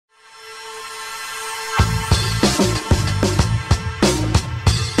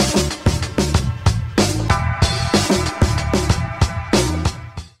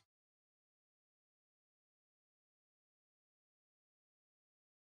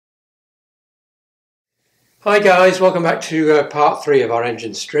Hi guys, welcome back to part 3 of our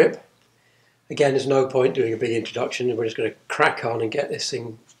engine strip. Again, there's no point doing a big introduction, we're just going to crack on and get this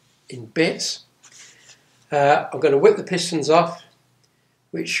thing in bits. I'm going to whip the pistons off,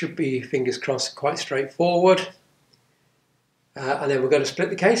 which should be, fingers crossed, quite straightforward. And then we're going to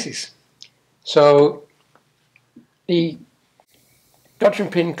split the cases. So the gudgeon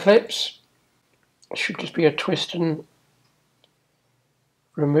pin clips should just be a twist and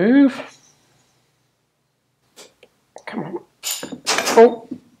remove. Come on. Oh,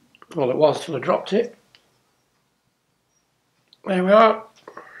 well it was till I dropped it. There we are.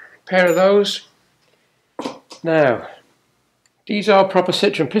 Pair of those. Now, these are proper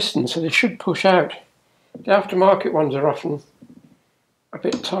Citroen pistons, so they should push out. The aftermarket ones are often a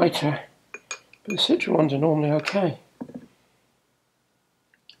bit tighter, but the Citroen ones are normally okay.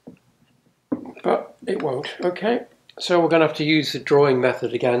 But it won't. Okay, so we're going to have to use the drawing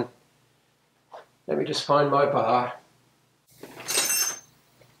method again. Let me just find my bar.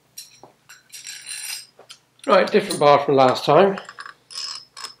 Right, different bar from last time,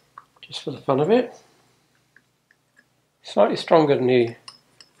 just for the fun of it. Slightly stronger than the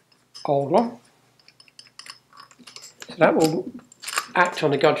old one. So that will act on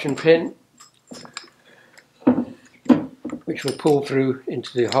the gudgeon pin, which will pull through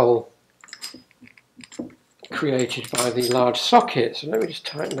into the hole created by the large socket. So let me just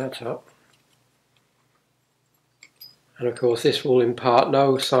tighten that up. And of course this will impart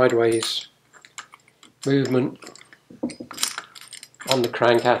no sideways movement on the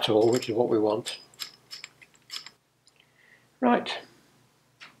crank at all, which is what we want. Right,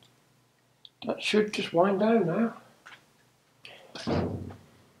 that should just wind down now.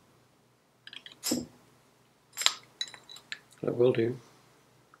 That will do.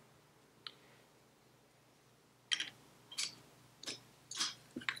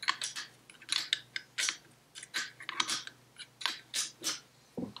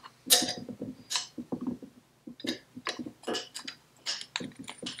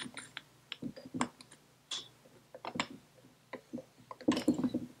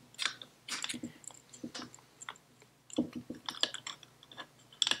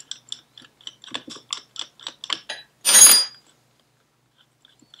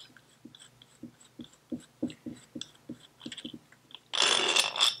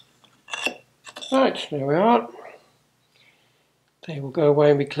 Right, there we are. They will go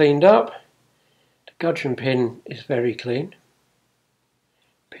away and be cleaned up. The gudgeon pin is very clean.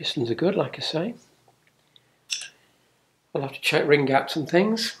 Pistons are good, like I say. I'll have to check ring gaps and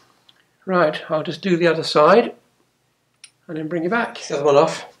things. Right, I'll just do the other side and then bring it back. The other one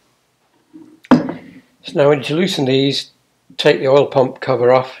off. So now we need to loosen these, take the oil pump cover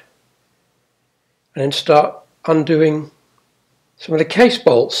off, and then start undoing some of the case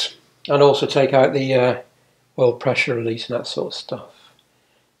bolts. And also take out the oil pressure release and that sort of stuff.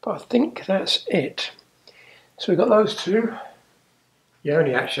 But I think that's it. So we've got those two. You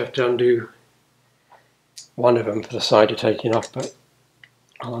only actually have to undo one of them for the side you're taking off, but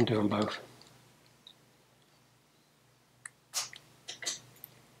I'll undo them both.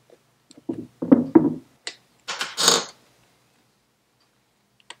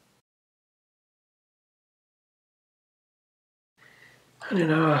 And in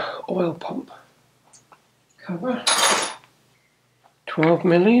our oil pump cover, 12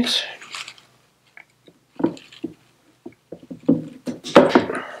 millis.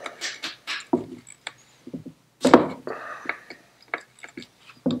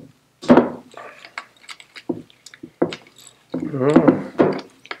 Oh,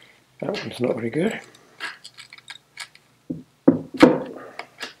 that one's not very good.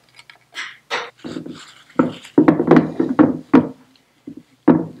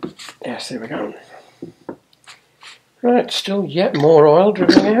 Yes, there we go. Right, still yet more oil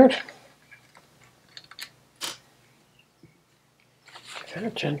dripping out. Give that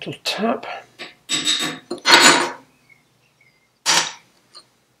a gentle tap.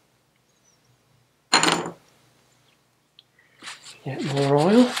 Yet more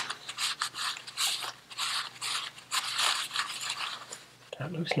oil.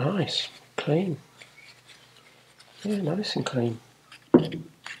 That looks nice, clean. Yeah, nice and clean.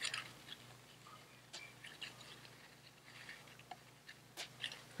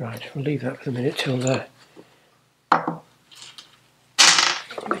 Right, we'll leave that for a minute till the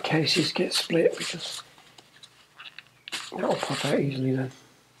cases get split, because that'll pop out easily then.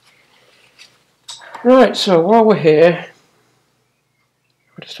 Right, so while we're here,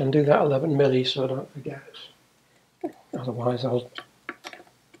 I'll just undo that 11 milli so I don't forget. Otherwise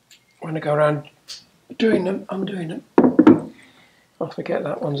when I go around doing them, I'm doing them. I'll forget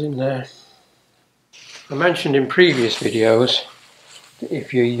that one's in there. I mentioned in previous videos that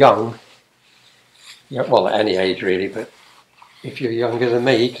if you're young, yeah, well at any age really, but if you're younger than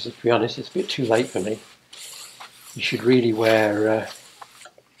me, because to be honest it's a bit too late for me, you should really wear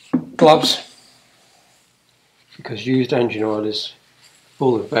gloves, because used engine oil is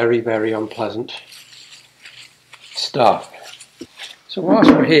full of very, very unpleasant stuff. So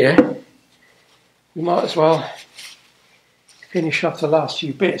whilst we're here, we might as well finish off the last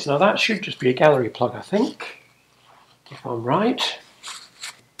few bits. Now that should just be a gallery plug, I think, if I'm right,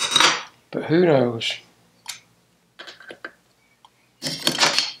 but who knows.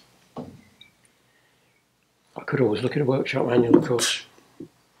 I could always look at a workshop manual, of course,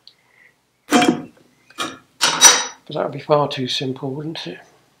 but that would be far too simple, wouldn't it?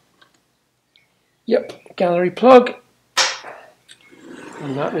 Yep, gallery plug,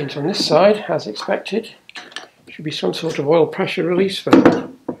 and that means on this side, as expected, should be some sort of oil pressure release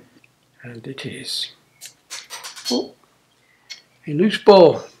valve, and it is. Oh, a loose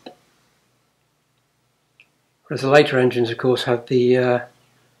ball. Whereas the later engines, of course, had the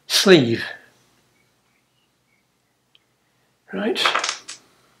sleeve. Right.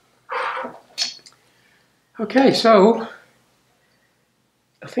 Okay, so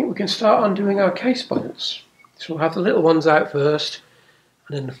I think we can start undoing our case bolts. So we'll have the little ones out first,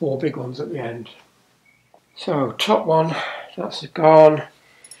 and then the 4 big ones at the end. So top one, that's gone.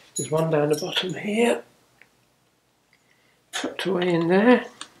 There's one down the bottom here, tucked away in there.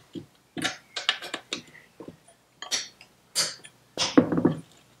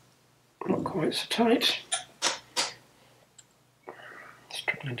 Not quite so tight.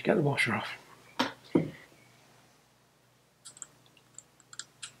 Struggling to get the washer off.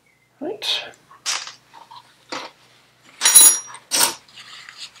 Right.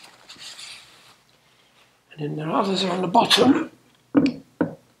 And then there are others on the bottom.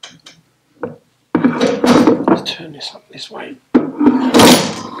 Let's turn this up this way.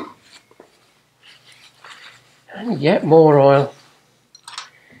 And yet more oil.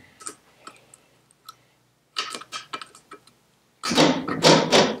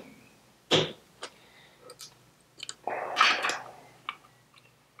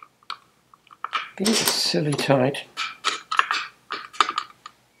 These are silly tight.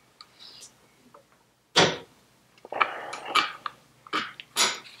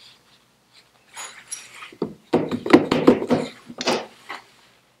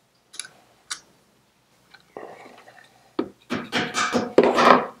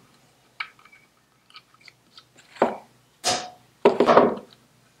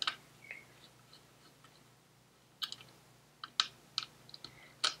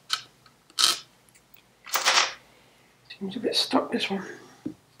 Seems a bit stuck, this one.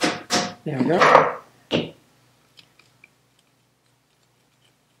 There we go.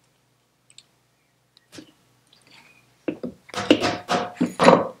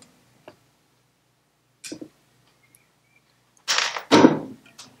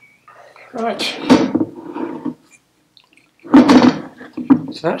 Right.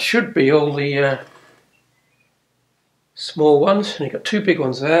 So that should be all the small ones, and you've got 2 big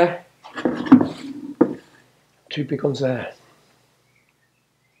ones there. 2 big ones there,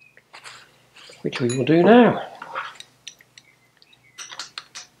 which we will do now.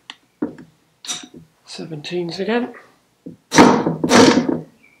 17s again.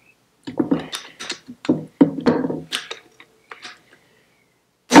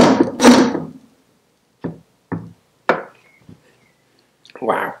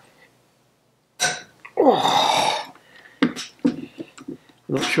 Wow. Oh. I'm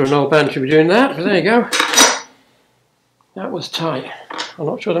not sure an old band should be doing that, but there you go. That was tight. I'm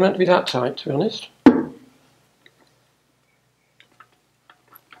not sure they're meant to be that tight, to be honest.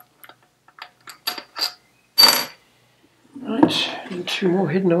 Right, and 2 more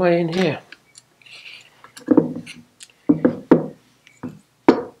hidden away in here.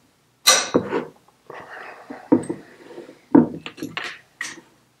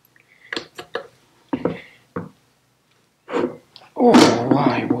 Oh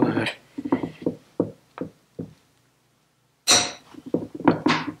my word.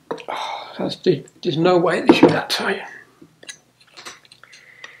 There's no way they should be that tight.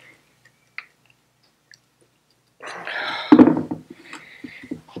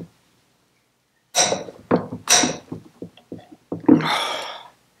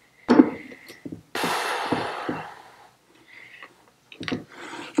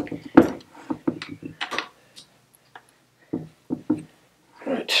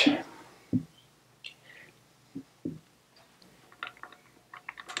 Right.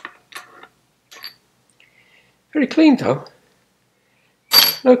 Very clean though,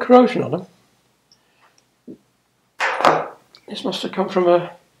 no corrosion on them. This must have come from one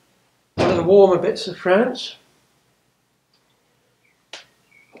of the warmer bits of France.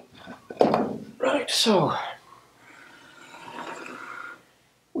 Right, so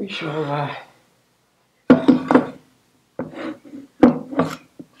we shall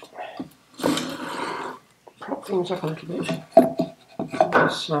prop things up a little bit on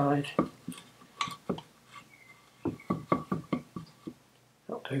this side.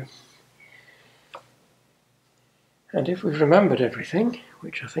 That'll do. And if we've remembered everything,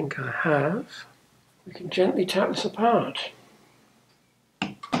 which I think I have, we can gently tap this apart. And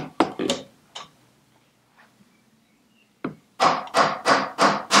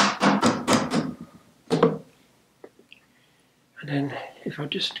then if I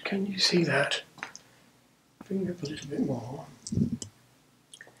just, can you see that? Bring it up a little bit more.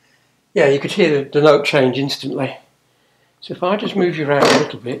 Yeah, you could hear the note change instantly. So if I just move you around a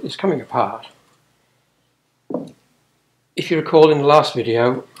little bit, it's coming apart. If you recall in the last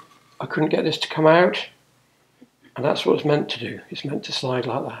video, I couldn't get this to come out, and that's what it's meant to do. It's meant to slide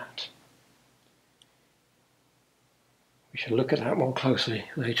like that. We shall look at that more closely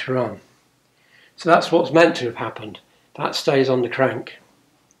later on. So that's what's meant to have happened. That stays on the crank.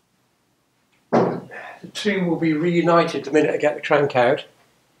 The two will be reunited the minute I get the crank out,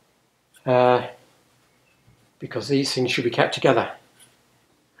 because these things should be kept together.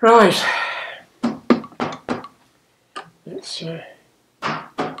 Right. Let's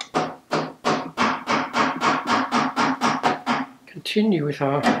continue with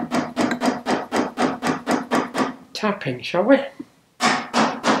our tapping, shall we?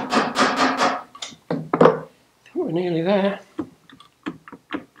 I think we're nearly there.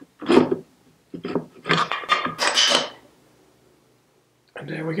 And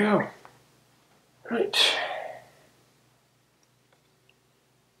there we go. Right.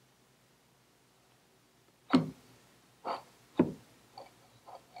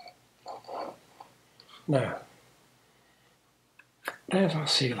 Now, there's our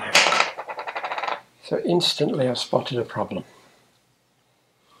seal out. So instantly I've spotted a problem.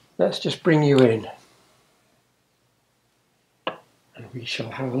 Let's just bring you in and we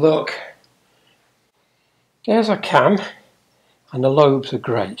shall have a look. There's our cam, and the lobes are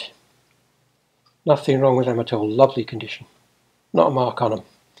great. Nothing wrong with them at all, lovely condition. Not a mark on them.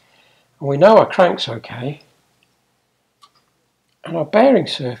 And we know our crank's okay, and our bearing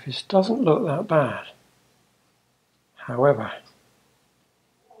surface doesn't look that bad. However,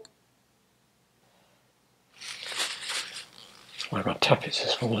 one of our tappets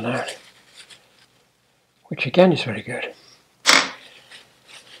has fallen out, which again is very good.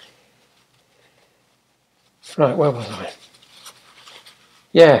 Right, where was I?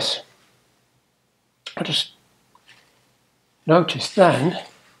 Yes, I just noticed then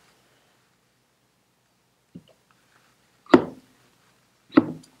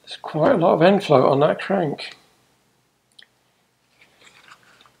there's quite a lot of end float on that crank.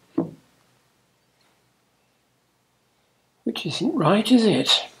 Which isn't right, is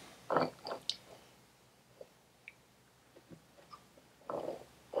it?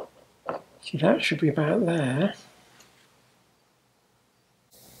 See, that should be about there.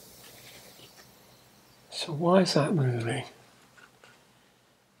 So why is that moving?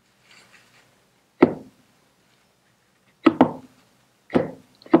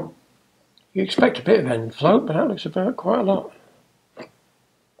 You expect a bit of end float, but that looks about quite a lot.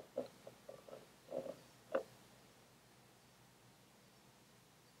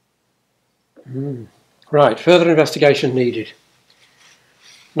 Right, further investigation needed.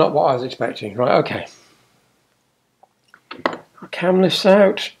 Not what I was expecting. Right, okay. Our cam lifts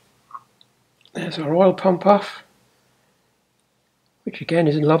out. There's our oil pump off, which again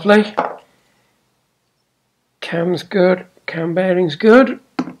is lovely. Cam's good, cam bearing's good,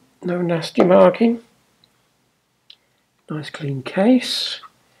 no nasty marking. Nice clean case.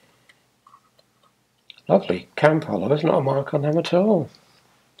 Lovely cam followers, not a mark on them at all.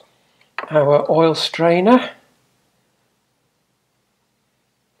 Our oil strainer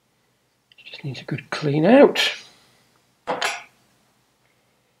just needs a good clean out. And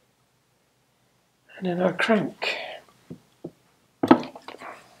then our crank.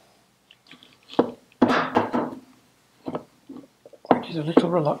 Which is a little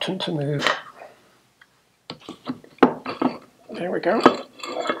reluctant to move. There we go.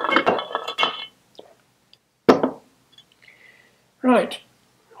 Right.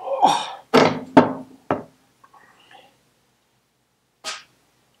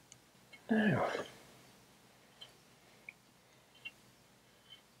 Now,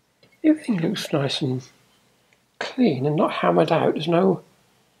 everything looks nice and clean and not hammered out. There's no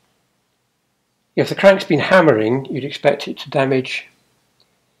If the crank's been hammering, you'd expect it to damage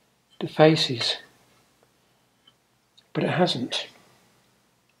the faces, but it hasn't.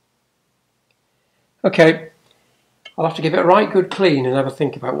 Okay, I'll have to give it a right good clean and have a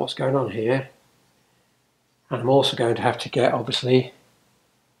think about what's going on here. And I'm also going to have to get, obviously,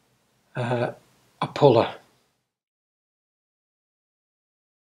 a puller.